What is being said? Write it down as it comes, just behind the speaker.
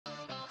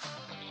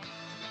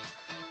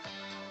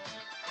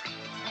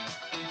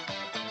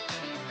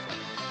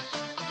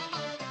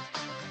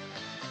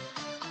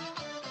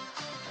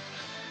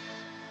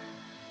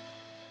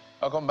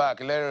Welcome back.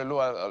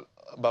 Ilerioluwa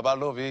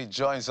Babalobi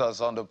joins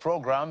us on the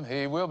program.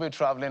 He will be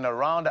traveling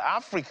around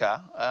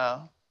Africa,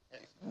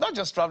 not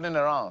just traveling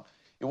around.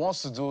 He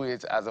wants to do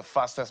it as the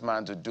fastest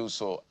man to do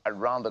so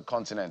around the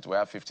continent. We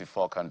have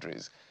 54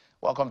 countries.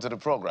 Welcome to the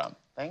program.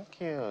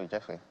 Thank you,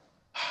 Jeffrey.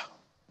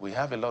 We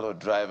have a lot of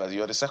drivers.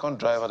 You're the second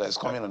driver that's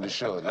coming on the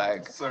show.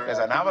 Like, Sorry, there's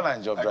an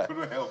avalanche of drivers. I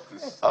couldn't help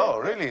this. Oh,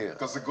 really?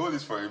 Because the goal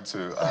is for him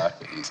to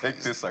take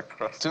this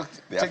across Take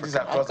this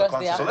across the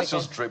continent. So let's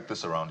just drape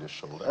this around your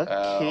shoulder.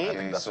 Okay. I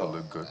think that will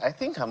look good. I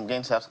think I'm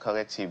going to have to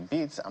correct you a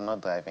bit. I'm not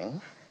driving.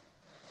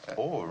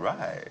 All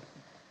right.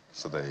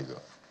 So there you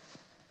go.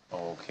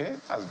 Okay,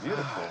 that's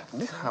beautiful.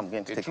 I'm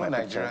going to A take true my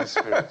Nigerian picture.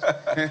 spirit.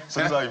 So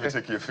this is how you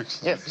take your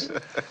pictures. Yes.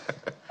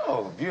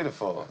 Oh,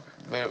 beautiful.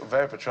 Very,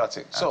 very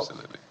patriotic.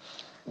 Absolutely. So,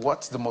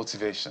 what's the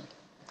motivation?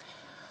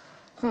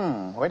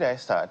 Where do I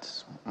start?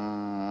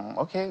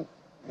 Okay,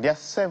 there are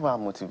several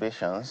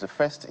motivations. The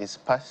first is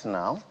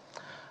personal.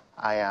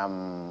 I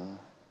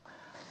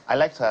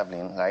like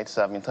traveling, right?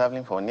 So I've been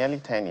traveling for nearly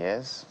 10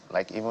 years.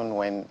 Like even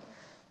when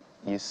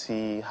you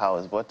see how I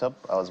was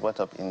brought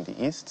up in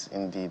the east,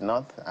 in the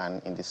north,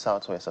 and in the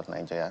southwest of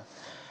Nigeria.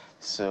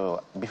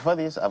 So before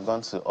this, I've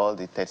gone to all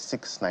the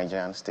 36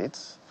 Nigerian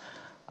states.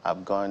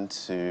 I've gone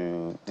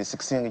to the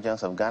 16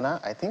 regions of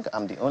Ghana. I think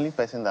I'm the only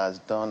person that has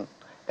done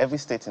every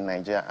state in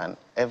Nigeria and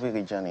every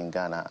region in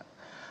Ghana.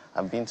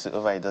 I've been to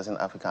over a dozen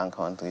African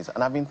countries,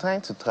 and I've been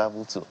trying to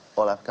travel to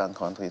all African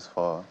countries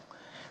for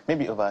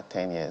maybe over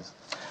 10 years.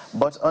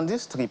 But on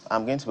this trip,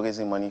 I'm going to be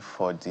raising money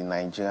for the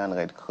Nigerian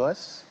Red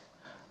Cross.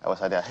 I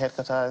was at their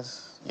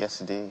headquarters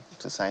yesterday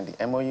to sign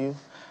the MOU.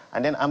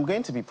 And then I'm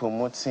going to be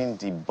promoting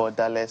the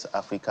Borderless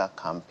Africa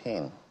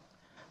campaign.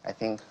 I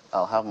think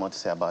I'll have more to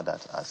say about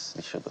that as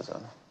the show goes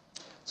on.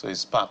 So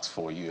it's packed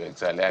for you,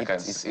 exactly.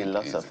 It's a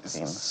lot of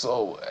things.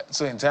 So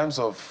in terms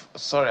of,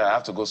 sorry, I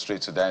have to go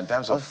straight to that. In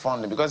terms of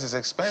funding, because it's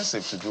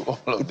expensive to do all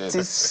of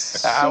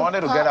this. I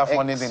wanted to get that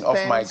funding thing off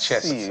my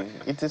chest.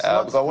 It is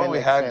not because when we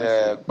had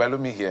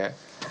Babalobi here,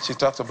 she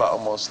talked about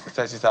almost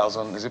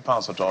 30,000, is it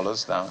pounds or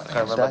dollars now? I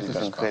can't remember. That is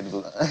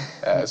incredible.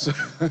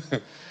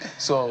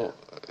 So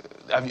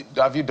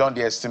have you done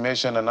the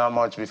estimation and how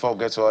much before we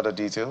get to other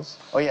details?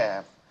 Oh,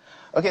 yeah.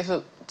 Okay,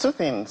 so two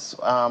things.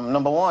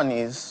 Number one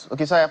is,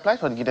 okay, so I applied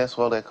for the Guinness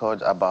World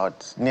Record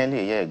about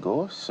nearly a year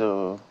ago,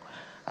 so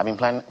I've been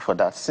planning for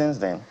that since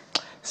then.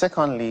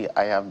 Secondly,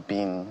 I have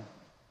been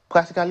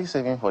practically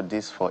saving for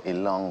this for a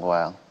long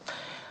while.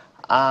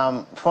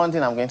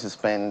 Funding, I'm going to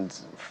spend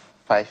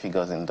 5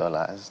 figures in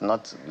dollars,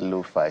 not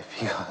low 5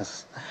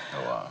 figures.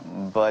 Oh, wow.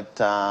 But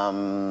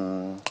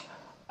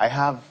I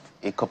have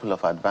a couple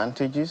of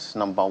advantages.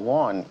 Number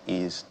one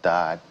is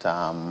that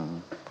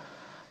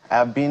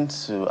I've been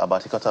to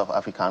about a quarter of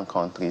African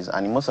countries,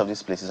 and in most of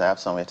these places, I have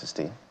somewhere to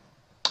stay.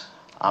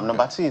 Okay.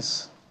 Number two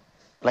is,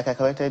 like I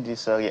corrected you,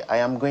 sorry, I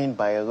am going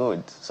by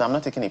road, so I'm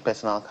not taking a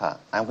personal car.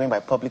 I'm going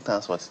by public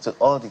transport to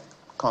all the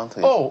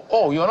countries.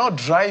 Oh, you're not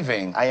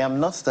driving? I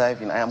am not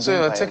driving. I am so going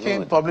by road. So you're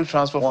taking public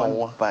transport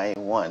one by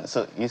one.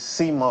 So you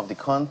see more of the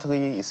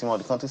country, you see more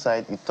of the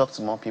countryside, you talk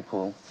to more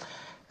people.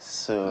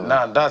 So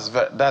now that's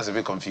a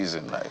bit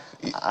confusing. Like,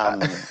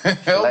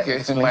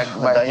 okay,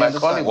 my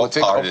colleague will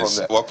take off from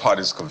that. What part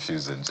is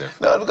confusing, Jeff?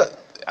 No, because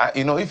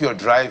you know, if you're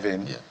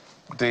driving,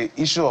 the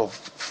issue of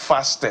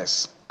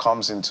fastest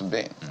comes into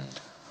being.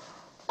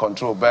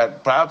 Control,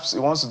 but perhaps he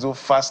wants to do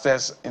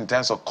fastest in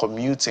terms of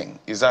commuting.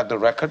 Is that the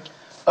record?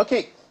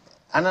 Okay,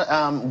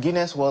 and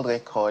Guinness World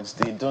Records,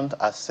 they don't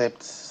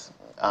accept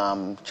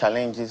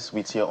challenges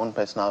with your own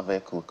personal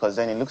vehicle, because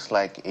then it looks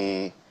like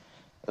a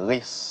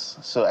race.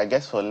 So I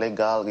guess for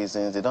legal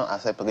reasons, they don't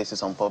accept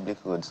races on public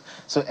roads.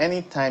 So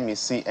anytime you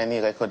see any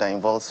record that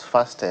involves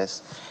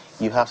fastest,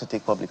 you have to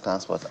take public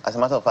transport. As a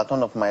matter of fact,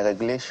 one of my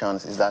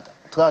regulations is that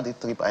throughout the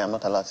trip, I am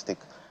not allowed to take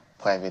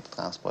private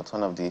transport.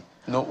 One of the...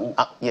 No.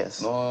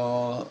 Yes.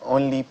 No.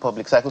 Only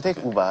public. So I could take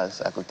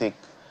Ubers, I could take...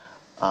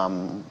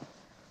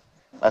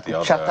 I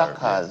could charter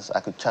cars,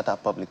 I could charter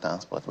public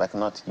transport, but I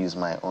cannot use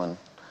my own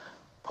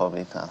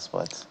public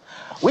transport,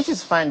 which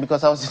is fine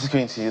because I was just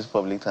going to use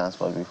public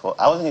transport before.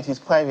 I wasn't going to use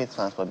private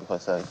transport before,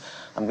 sorry.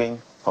 I'm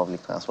going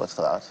public transport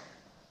throughout.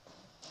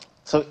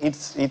 So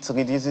it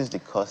reduces the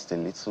cost a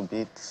little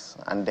bit.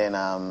 And then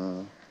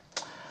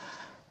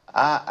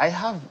I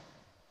have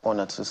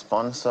one or two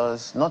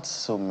sponsors, not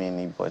so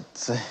many,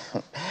 but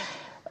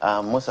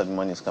most of the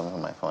money is coming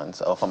from my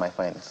funds, or from my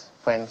friends'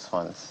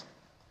 funds,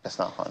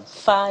 personal funds.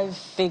 5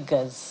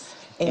 figures.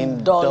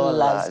 In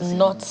dollars,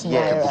 not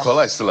naira.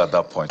 Bukola is still at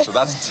that point, so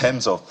that's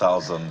tens of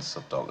thousands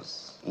of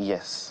dollars.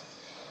 Yes.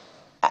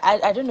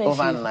 I don't know if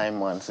over 9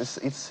 months,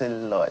 it's a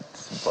lot,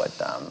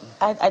 but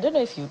I don't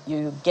know if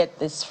you get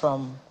this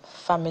from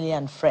family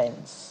and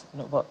friends, you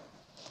know, but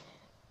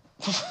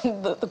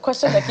the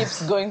question that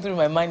keeps going through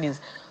my mind is,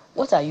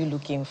 what are you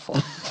looking for?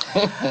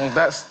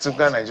 That's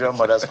typical Nigerian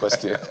mother's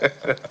question.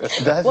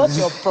 What's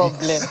your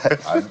problem?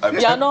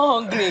 You're not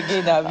hungry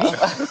again, Abby.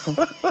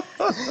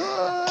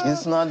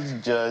 It's not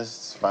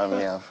just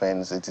family and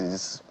friends. It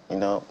is, you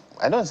know,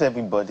 I don't say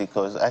everybody,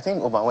 because I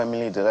think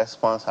overwhelmingly the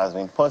response has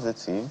been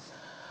positive.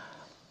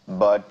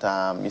 But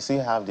you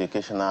still have the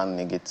occasional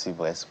negative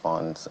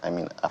response. I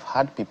mean, I've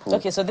had people...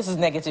 Okay, so this is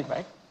negative,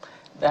 right?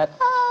 That,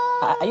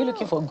 are you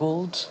looking for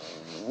gold?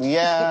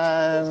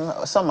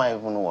 Yeah, some are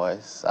even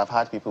worse. I've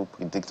had people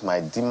predict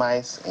my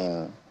demise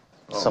in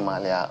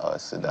Somalia or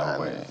Sudan.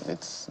 No way.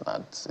 It's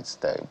not, it's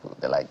terrible.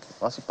 They're like,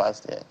 once you pass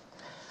there,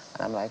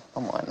 and I'm like,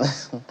 come on.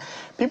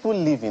 People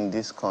live in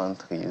these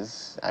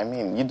countries. I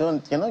mean, you're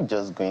not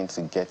just going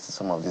to get to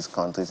some of these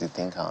countries you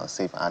think are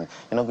unsafe, and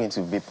you're not going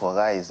to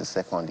vaporize the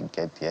second you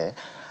get there.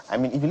 I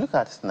mean, if you look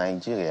at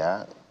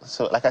Nigeria,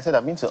 so like I said,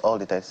 I've been to all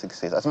the 36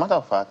 states. As a matter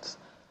of fact,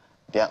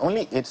 there are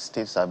only 8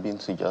 states I've been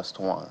to just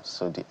once.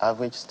 So the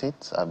average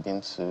states I've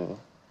been to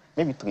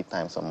maybe 3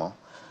 times or more.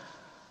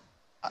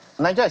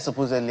 Nigeria is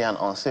supposedly an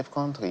unsafe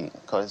country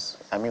because,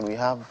 I mean, we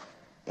have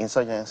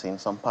insurgency in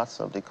some parts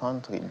of the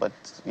country, but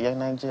we are in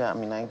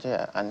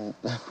Nigeria, and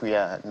we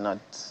are not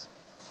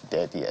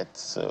dead yet.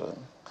 So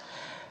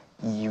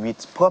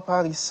with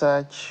proper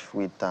research,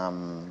 with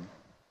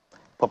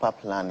proper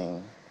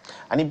planning,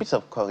 and a bit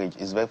of courage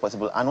is very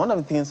possible. And one of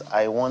the things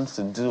I want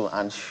to do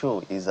and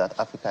show is that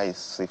Africa is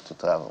safe to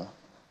travel.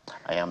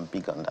 I am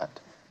big on that.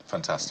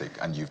 Fantastic.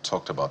 And you've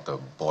talked about the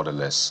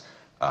borderless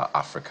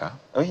Africa.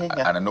 Oh, yeah.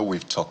 And I know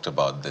we've talked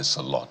about this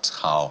a lot,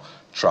 how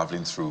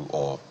traveling through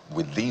or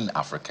within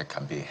Africa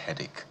can be a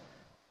headache.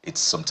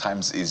 It's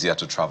sometimes easier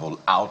to travel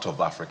out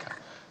of Africa.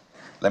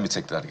 Let me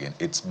take that again.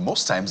 It's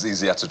most times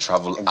easier to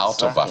travel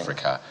out of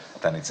Africa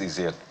than it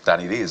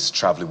is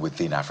traveling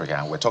within Africa.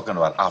 And we're talking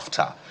about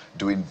after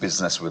doing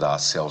business with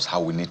ourselves,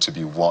 how we need to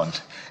be one.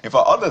 In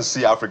fact, others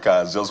see Africa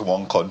as just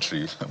one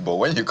country, but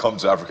when you come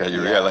to Africa,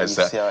 you realize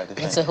that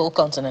it's a whole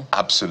continent.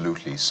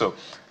 Absolutely. So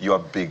you are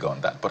big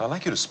on that. But I'd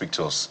like you to speak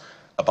to us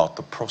about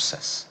the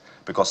process.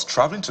 Because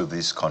traveling to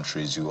these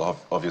countries, you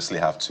obviously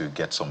have to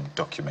get some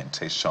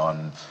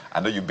documentation. I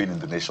know you've been in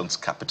the nation's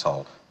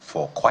capital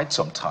for quite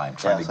some time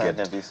trying to get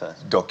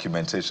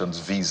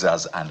documentations,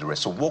 visas, and the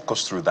rest. So walk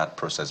us through that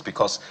process,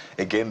 because,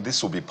 again,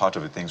 this will be part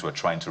of the things we're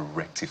trying to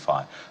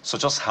rectify. So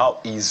just how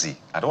easy,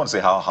 I don't want to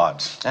say how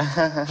hard,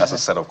 that's a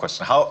set of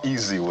questions. How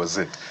easy was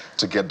it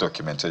to get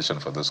documentation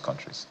for those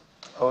countries?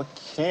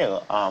 Okay,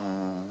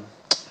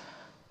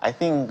 I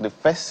think the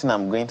first thing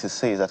I'm going to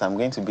say is that I'm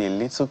going to be a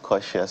little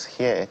cautious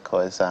here,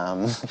 because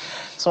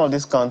some of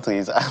these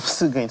countries, I'm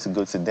still going to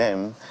go to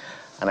them,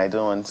 and I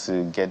don't want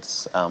to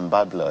get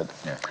bad blood.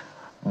 Yeah.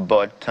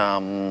 But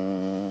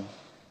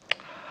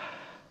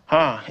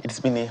it's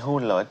been a whole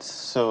lot.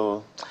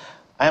 So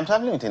I am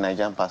traveling with a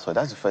Nigerian passport.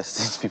 That's the first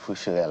thing people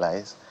should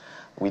realize,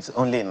 with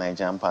only a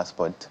Nigerian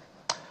passport.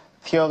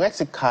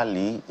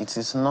 Theoretically, it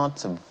is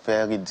not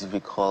very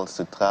difficult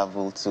to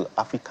travel to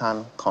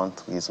African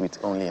countries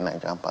with only a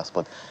Nigerian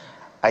passport.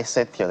 I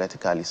said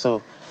theoretically.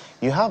 So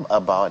you have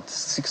about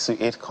 6 to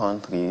 8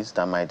 countries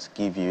that might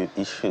give you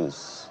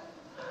issues.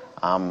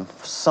 There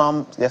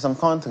are some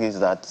countries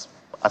that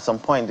at some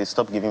point they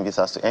stop giving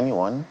visas to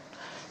anyone.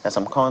 There are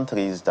some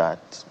countries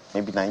that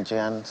maybe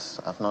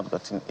Nigerians have not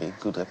gotten a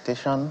good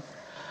reputation.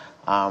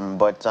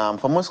 But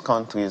for most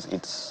countries,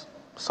 it's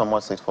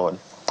somewhat straightforward.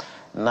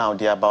 Now, of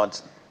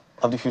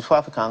the 54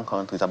 African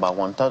countries, about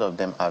 1/3 of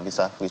them are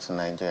visa-free to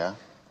Nigeria.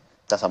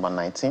 That's about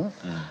 19.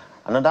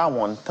 Another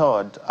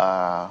 1/3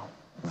 are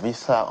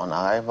visa on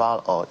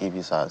arrival or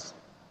e-visas.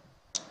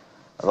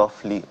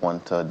 Roughly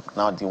 1/3.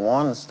 Now, the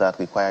ones that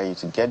require you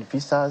to get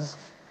visas,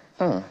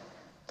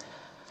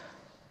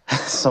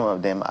 some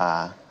of them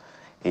are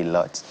a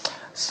lot.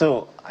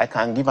 So I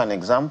can give an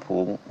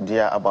example.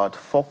 There are about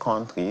 4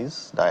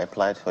 countries that I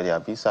applied for their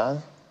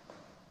visas.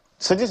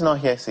 So this is not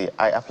hearsay.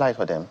 I applied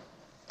for them.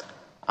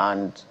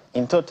 And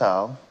in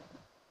total,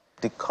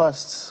 the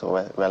costs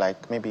were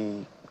like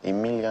maybe $1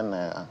 million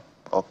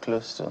or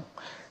close to,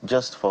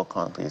 just 4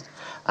 countries.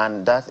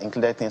 And that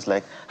included things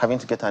like having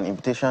to get an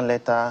invitation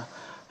letter,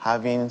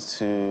 having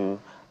to,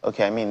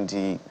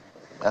 the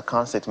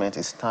account statement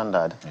is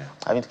standard. Yeah.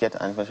 Having to get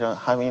an invitation,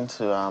 having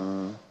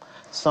to,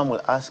 some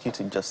will ask you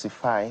to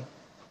justify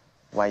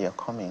why you're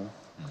coming.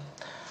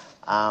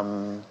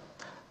 I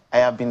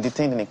have been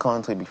detained in a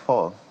country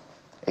before.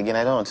 Again,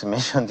 I don't want to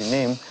mention the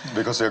name.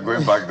 Because you're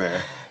going back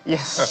there.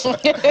 Yes.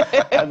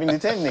 I've been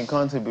detained in a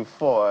country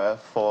before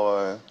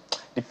for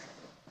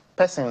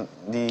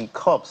the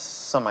cops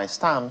saw my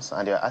stamps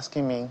and they were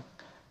asking me,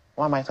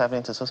 why am I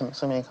traveling to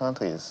so many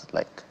countries?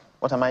 Like,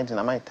 what am I doing?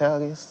 Am I a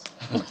terrorist?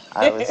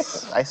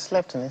 I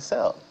slept in a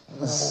cell.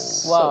 Wow.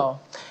 So,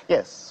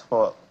 yes,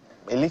 for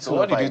a little. So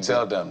what did you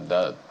tell them?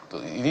 That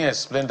you didn't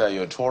explain that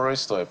you're a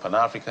tourist or a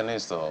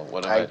Pan-Africanist or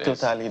whatever it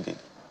is? I totally did.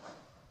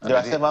 There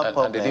are several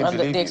problems. And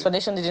the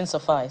explanation didn't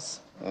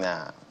suffice?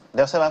 Nah.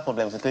 There are several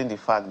problems, including the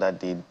fact that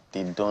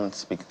they don't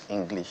speak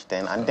English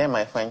then. And then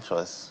my French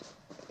was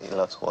a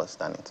lot worse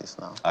than it is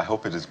now. I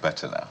hope it is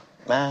better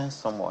now.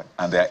 Somewhat.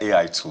 And there are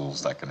AI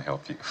tools that can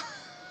help you.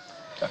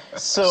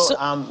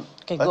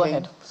 Okay, go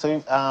ahead. So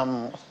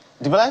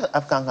developing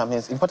African campaign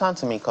is important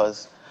to me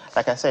because,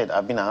 like I said,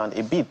 I've been around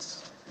a bit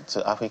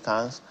to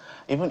Africans,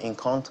 even in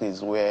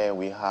countries where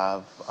we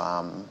have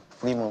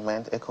free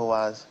movement,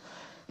 ECOWAS.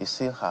 You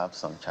still have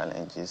some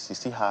challenges. You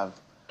still have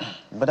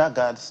border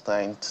guards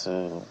trying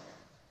to,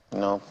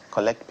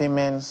 collect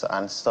payments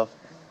and stuff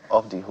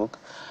off the hook.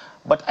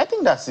 But I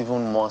think that's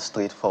even more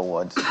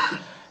straightforward.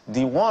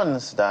 The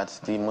ones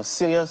the most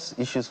serious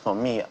issues for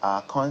me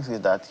are countries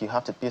that you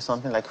have to pay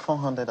something like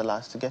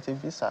 $400 to get a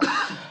visa.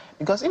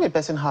 Because if a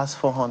person has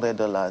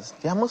 $400,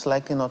 they are most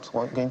likely not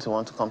going to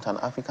want to come to an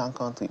African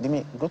country. They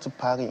may go to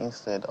Paris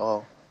instead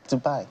or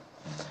Dubai.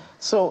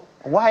 So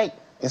why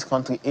is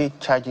country A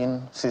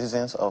charging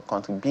citizens of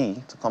country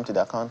B to come to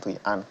their country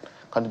and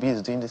country B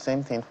is doing the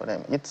same thing for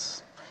them?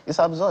 It's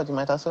absurd. You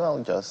might as well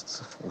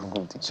just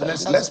remove the charge.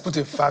 So let's put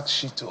a fact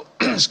sheet to,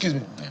 excuse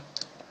me,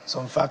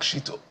 some fact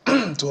sheet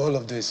to all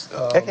of this.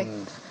 Okay.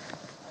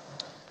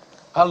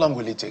 How long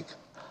will it take?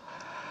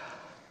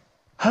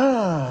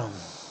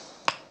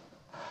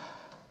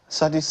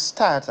 So at the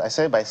start, I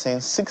started by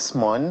saying 6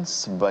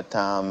 months, but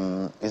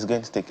it's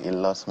going to take a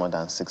lot more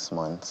than 6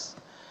 months.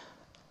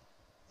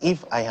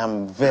 If I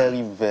am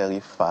very, very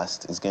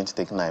fast, it's going to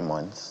take 9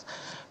 months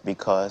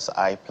because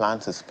I plan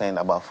to spend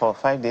about 4 or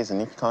 5 days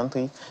in each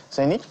country.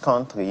 So in each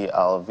country,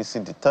 I'll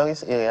visit the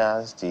tourist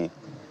areas,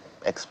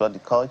 explore the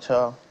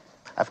culture.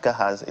 Africa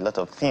has a lot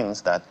of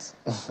things that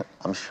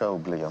I'm sure will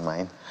blow your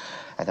mind.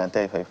 I can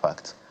tell you for a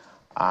fact.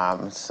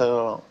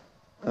 So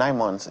 9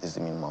 months is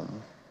the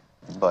minimum,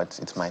 but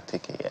it might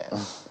take a year.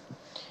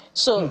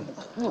 So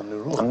I'm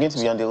going to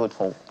be on the road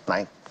for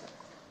 9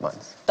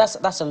 months.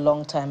 that's a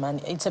long time,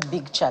 and it's a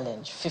big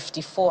challenge.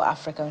 54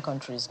 African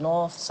countries,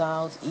 north,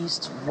 south,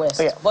 east, west.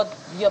 Yeah. But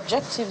the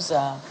objectives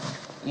are,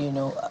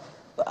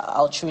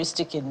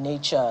 altruistic in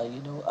nature.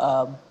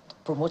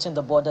 Promoting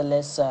the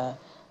borderless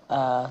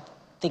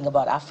thing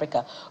about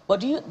Africa. But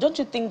don't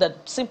you think that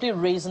simply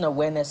raising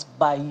awareness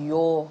by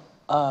your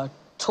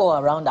tour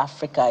around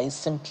Africa is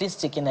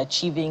simplistic in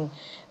achieving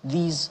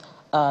these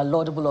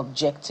laudable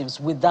objectives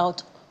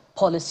without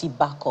policy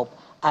backup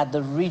at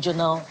the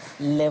regional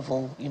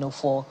level,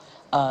 for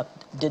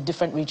the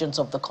different regions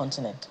of the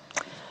continent?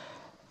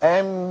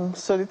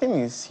 So the thing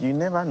is, you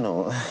never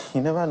know.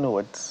 You never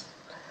know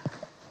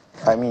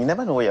you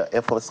never know what your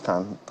efforts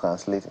can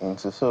translate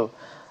into. So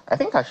I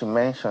think I should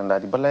mention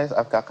that the Borderless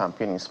Africa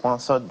campaign is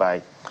sponsored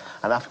by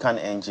an African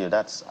NGO,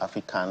 that's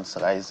Africans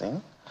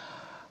Rising.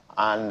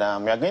 And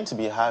we are going to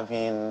be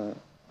having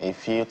a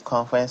few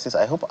conferences.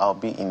 I hope I'll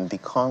be in the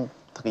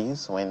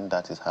countries when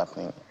that is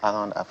happening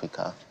around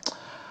Africa.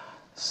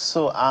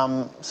 So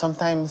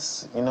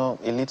sometimes,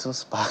 a little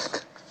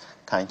spark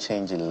can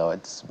change a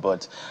lot.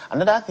 But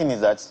another thing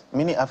is that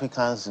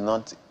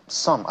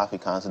some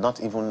Africans do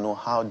not even know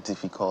how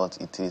difficult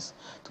it is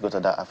to go to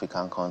that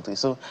African country.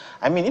 So,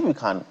 if we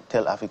can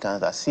tell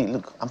Africans that, see,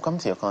 look, I'm coming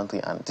to your country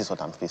and this is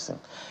what I'm facing,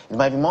 it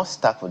might be more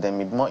stark for them,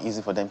 it might be more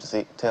easy for them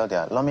to tell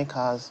their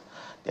lawmakers,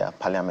 their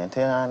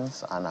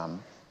parliamentarians, and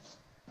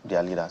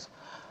their leaders.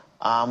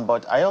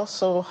 But I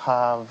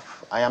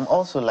am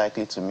also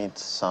likely to meet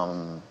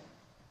some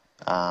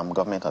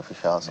government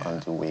officials on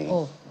the way.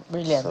 Oh,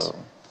 brilliant. So,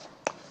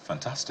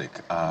 fantastic.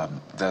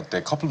 There are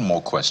a couple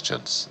more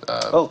questions.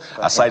 okay.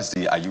 Aside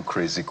the "Are you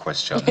crazy?"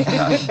 question,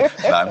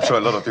 that I'm sure a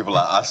lot of people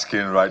are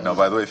asking right now.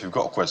 By the way, if you've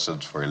got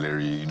questions for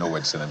Ileri, you know where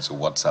to send them to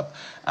WhatsApp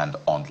and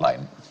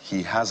online.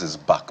 He has his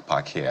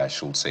backpack here, I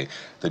should say.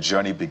 The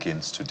journey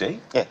begins today,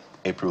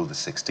 April the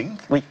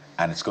 16th,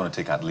 and it's going to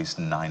take at least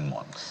 9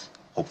 months.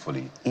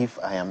 Hopefully, if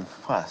I am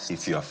fast.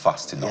 If you are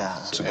fast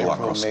enough to go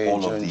across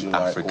all of the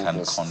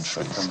African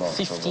countries.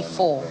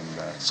 54.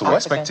 So we're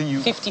expecting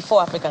you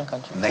 54 African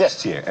countries.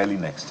 Next year, early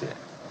next year.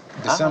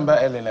 December,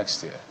 early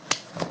next year.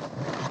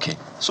 Okay.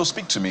 So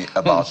speak to me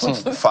about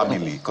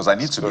family, because I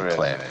need to be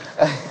clear.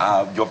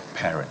 Your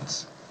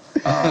parents,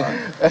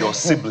 your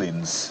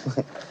siblings.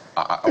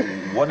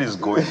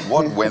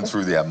 What went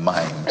through their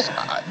minds?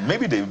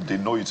 Maybe they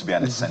know you to be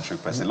an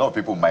eccentric person. A lot of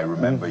people might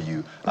remember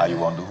you.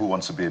 You on the Who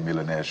Wants to Be a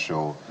Millionaire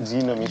show. Do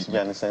you know me to be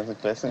an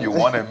eccentric person? You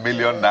won $1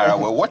 million.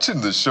 We're watching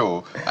the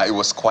show. It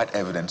was quite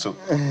evident. So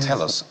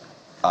tell us,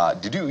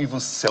 did you even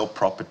sell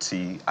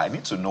property? I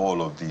need to know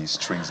all of the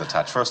strings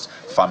attached. First,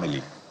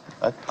 family.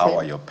 Okay. How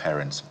are your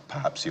parents,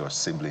 perhaps your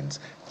siblings,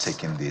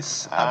 taking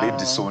this? Have they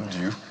disowned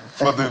you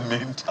for the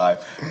meantime?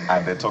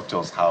 And then talk to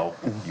us how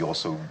you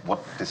what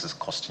this is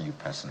costing you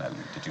personally.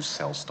 Did you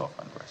sell stuff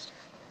and the rest?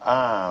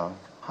 How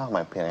are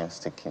my parents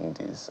taking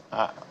this?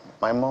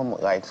 My mom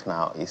right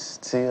now is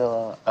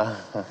still...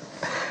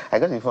 I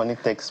got a funny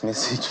text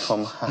message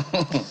from her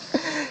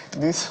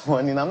this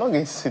morning. I'm not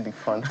going to say the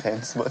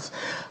contents, but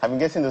I've been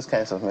getting those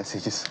kinds of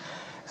messages.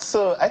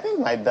 So I think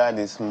my dad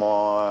is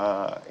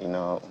more,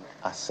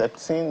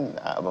 accepting,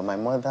 but my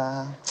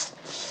mother,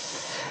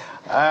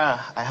 I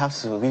have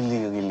to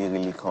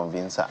really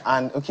convince her.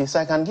 And okay, so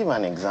I can give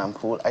an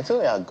example. I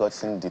told you I had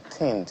gotten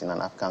detained in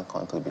an African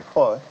country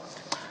before.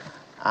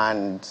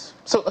 And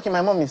so, okay,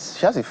 my mom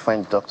she has a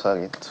French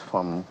doctorate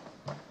from,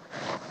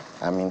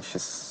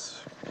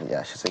 she's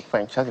a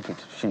French,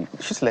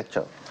 she's a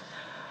lecturer.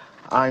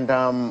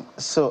 And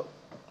so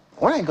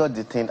when I got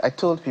detained, I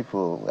told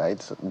people,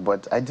 right,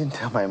 but I didn't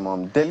tell my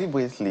mom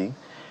deliberately,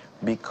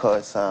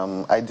 because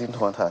I didn't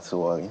want her to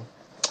worry.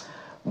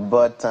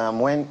 But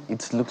when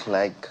it looked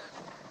like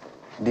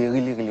they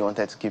really, really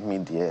wanted to keep me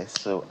there.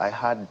 So I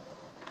had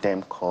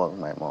them call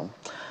my mom.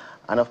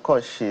 And of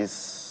course,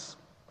 she's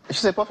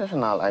a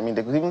professional. I mean,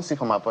 they could even see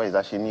from her voice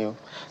that she knew.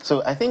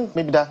 So I think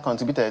maybe that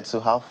contributed to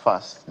how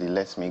fast they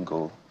let me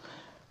go,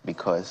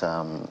 because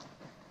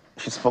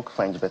she spoke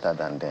French better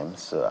than them.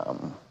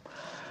 So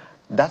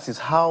that is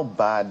how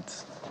bad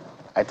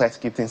I tried to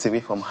keep things away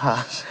from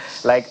her.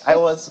 Like, I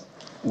was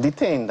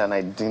detained and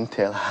I didn't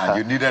tell her. And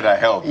you needed her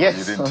help, yes, but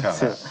you didn't tell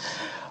her.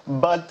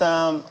 But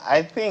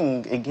I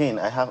think, again,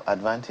 I have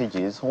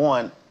advantages.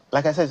 One,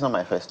 like I said, it's not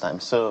my first time.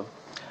 So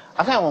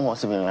after I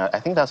was living, I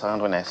think that's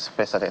around when I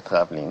first started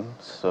traveling.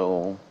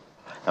 So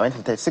I went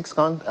to 36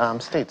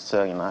 states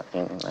in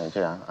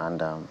Nigeria,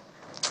 and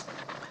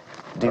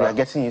they were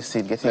getting used to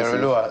it.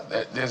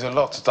 There's a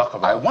lot to talk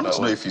about. I wanted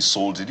to know if you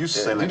sold. Did you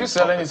sell Did you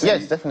sell anything?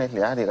 Yes,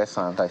 definitely. I had a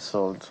restaurant. I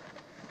sold.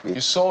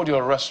 You sold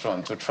your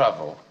restaurant to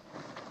travel.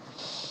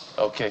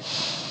 Okay.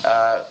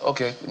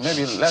 Okay,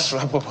 maybe let's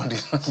wrap up on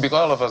this, because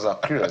all of us are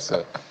curious.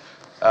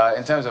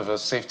 In terms of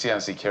safety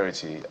and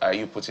security, are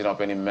you putting up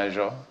any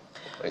measure?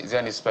 Is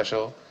there any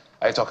special?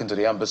 Are you talking to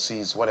the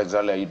embassies? What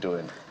exactly are you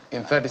doing?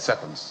 In 30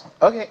 seconds.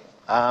 Okay.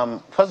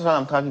 First of all,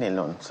 I'm traveling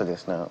alone, so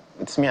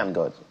it's me and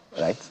God,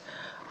 right?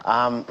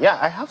 Yeah,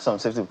 I have some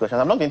safety precautions.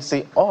 I'm not going to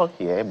say all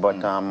here,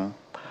 but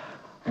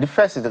the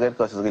first is the Red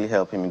Cross is really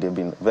helping me. They've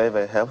been very,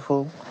 very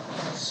helpful.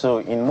 So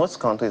in most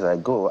countries I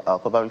go, I'll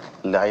probably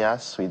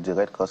liaise with the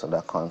Red Cross of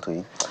that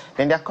country.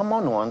 Then there are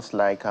common ones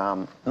like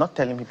not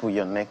telling people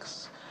your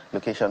next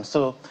location.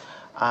 So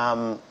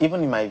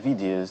even in my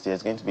videos,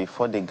 there's going to be a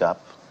 4-day gap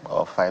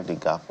or 5-day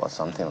gap or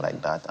something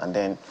like that. And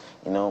then,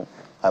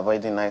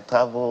 avoiding night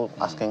travel,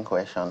 asking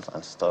questions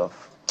and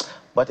stuff.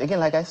 But again,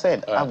 like I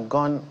said, I've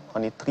gone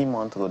on a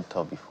 3-month road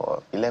tour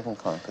before, 11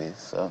 countries.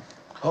 So.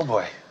 Oh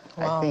boy.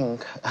 Wow. I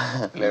think.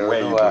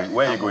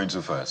 Where are you going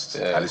to first?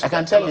 I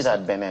can tell you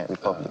that Benin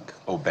Republic.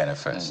 Benin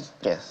first.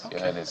 Yes.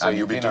 Okay. So and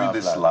you'll be doing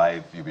this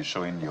live. You'll be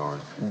showing your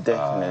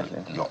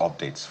your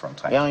updates from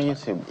time. Yeah, on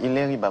YouTube.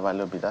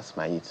 Babalobi. That's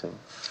my YouTube.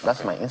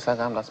 That's my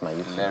Instagram. That's my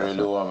YouTube.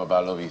 Ilerioluwa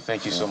Babalobi.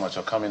 Thank you so much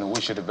for coming.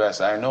 Wish you the best.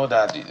 I know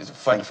that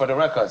for the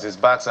records, his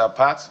backs are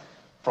packed.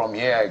 From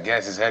here, I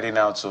guess he's heading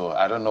out to,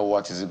 I don't know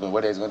what is it going,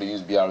 whether he's going to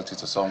use BRT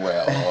to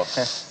somewhere or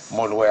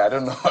motorway. I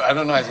don't know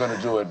how he's going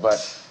to do it, but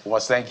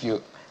thank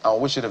you. I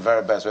wish you the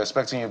very best. We're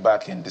expecting you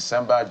back in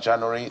December,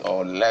 January,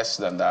 or less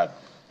than that.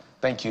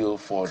 Thank you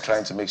for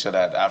trying to make sure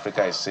that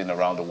Africa is seen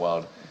around the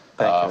world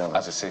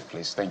as a safe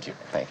place. Thank you.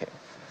 Thank you.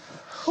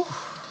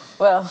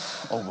 Well,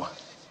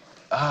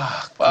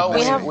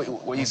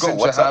 we seem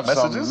to have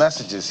some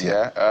messages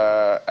here.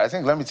 I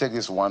think let me take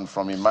this one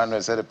from Emmanuel.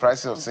 It said the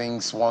prices of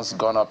things once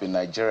gone up in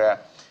Nigeria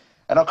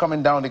are not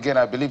coming down again.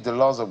 I believe the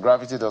laws of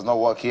gravity does not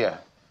work here.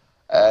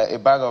 A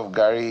bag of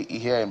gari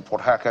here in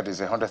Port Harcourt is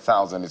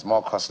 100,000. It's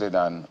more costly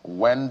than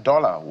when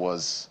dollar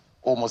was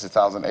almost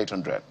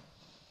 1,800.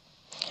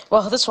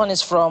 Well, this one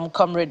is from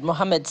Comrade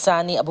Mohammed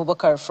Sani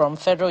Abubakar from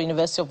Federal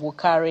University of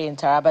Wukari in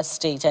Taraba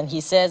State. And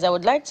he says, I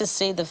would like to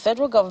say the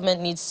federal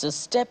government needs to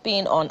step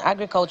in on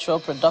agricultural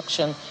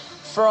production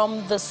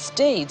from the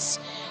states.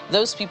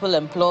 Those people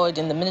employed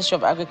in the Ministry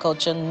of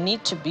Agriculture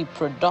need to be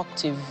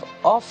productive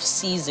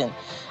off-season.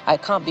 I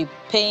can't be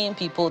paying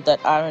people that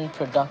aren't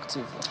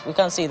productive. We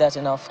can't say that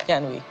enough,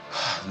 can we?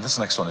 This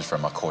next one is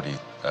from Makodi,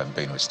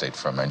 Benue State,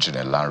 from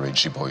Engineer Larry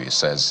Jiboye. He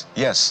says,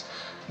 yes,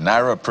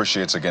 Naira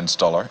appreciates against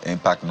dollar,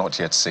 impact not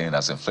yet seen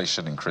as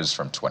inflation increased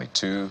from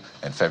 22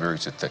 in February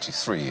to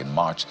 33 in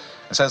March.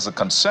 It says the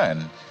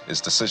concern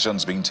is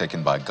decisions being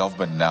taken by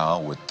government now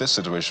with this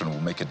situation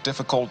will make it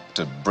difficult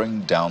to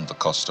bring down the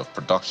cost of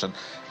production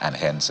and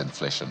hence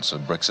inflation. So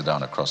it breaks it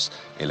down across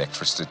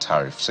electricity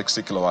tariff,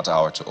 60 kilowatt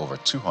hour to over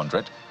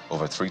 200,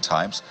 over 3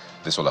 times.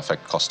 This will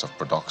affect cost of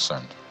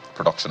production,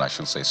 I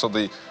should say. So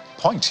the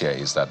point here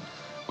is that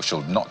we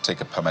should not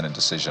take a permanent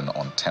decision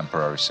on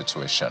temporary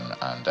situation.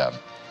 And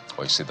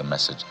you see the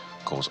message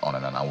goes on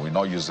and on. And we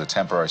not use the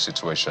temporary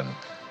situation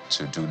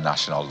to do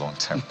national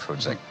long-term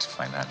project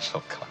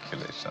financial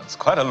calculations.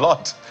 Quite a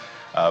lot,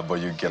 but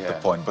you get the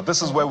point. But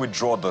this is where we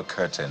draw the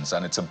curtains,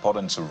 and it's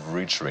important to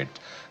reiterate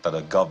that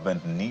the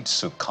government needs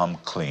to come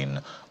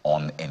clean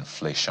on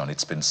inflation.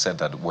 It's been said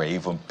that we're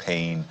even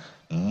paying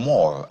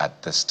more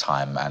at this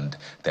time, and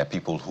there are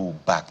people who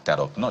back that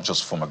up, not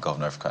just former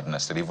Governor of Kaduna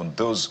State, even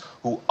those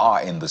who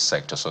are in the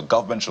sector. So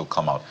government should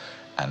come out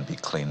and be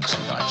clean to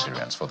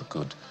Nigerians for the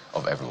good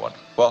of everyone.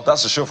 Well,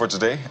 that's the show for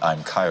today.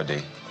 I'm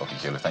Kayode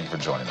Okikele. Thank you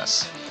for joining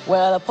us.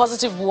 Well, a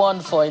positive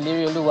one for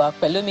Ilerioluwa.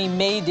 Pelumi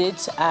made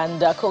it,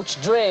 and Coach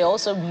Dre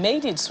also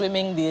made it,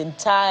 swimming the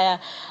entire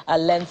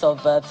length of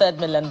 3rd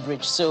Mainland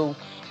Bridge. So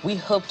we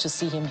hope to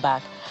see him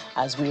back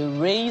as we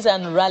raise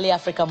and rally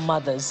African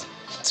mothers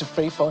to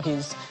pray for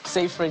his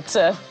safe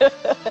return.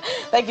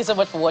 Thank you so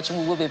much for watching.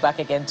 We will be back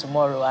again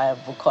tomorrow. I am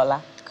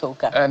Bukola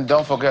Koka. And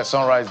don't forget,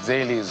 Sunrise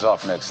Daily is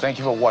up next. Thank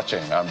you for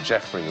watching. I'm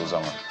Jeffrey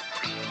Uzama.